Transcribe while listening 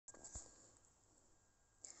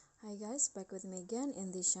Hi guys, back with me again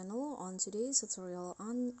in this channel. On today's tutorial,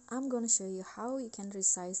 I'm gonna show you how you can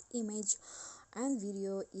resize image and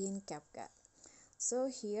video in CapCut.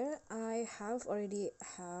 So here I have already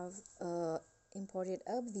imported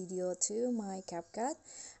a video to my CapCut,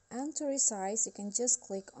 and to resize you can just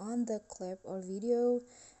click on the clip or video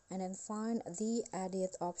and then find the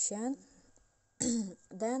edit option,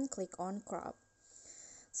 then click on crop.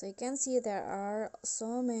 So you can see there are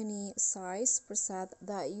so many size preset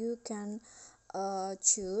that you can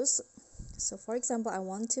choose. So for example, I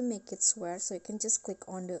want to make it square, so you can just click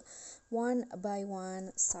on the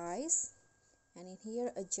 1:1 size, and in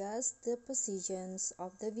here adjust the positions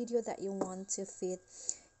of the video that you want to fit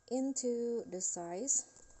into the size,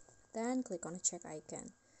 then click on the check icon.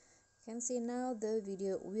 You can see now the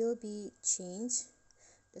video will be changed,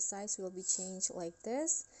 the size will be changed like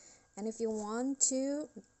this. And if you want to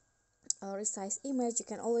resize image, you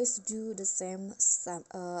can always do the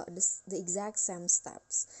the exact same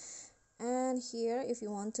steps. And here, if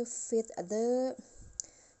you want to fit the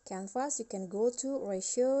canvas, you can go to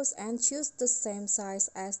ratios and choose the same size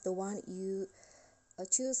as the one you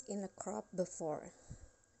choose in a crop before.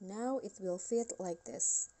 Now it will fit like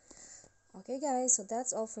this. Okay guys, so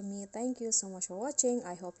that's all from me. Thank you so much for watching.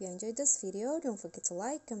 I hope you enjoyed this video. Don't forget to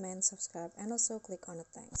like, comment, subscribe, and also click on the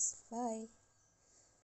thanks. Bye.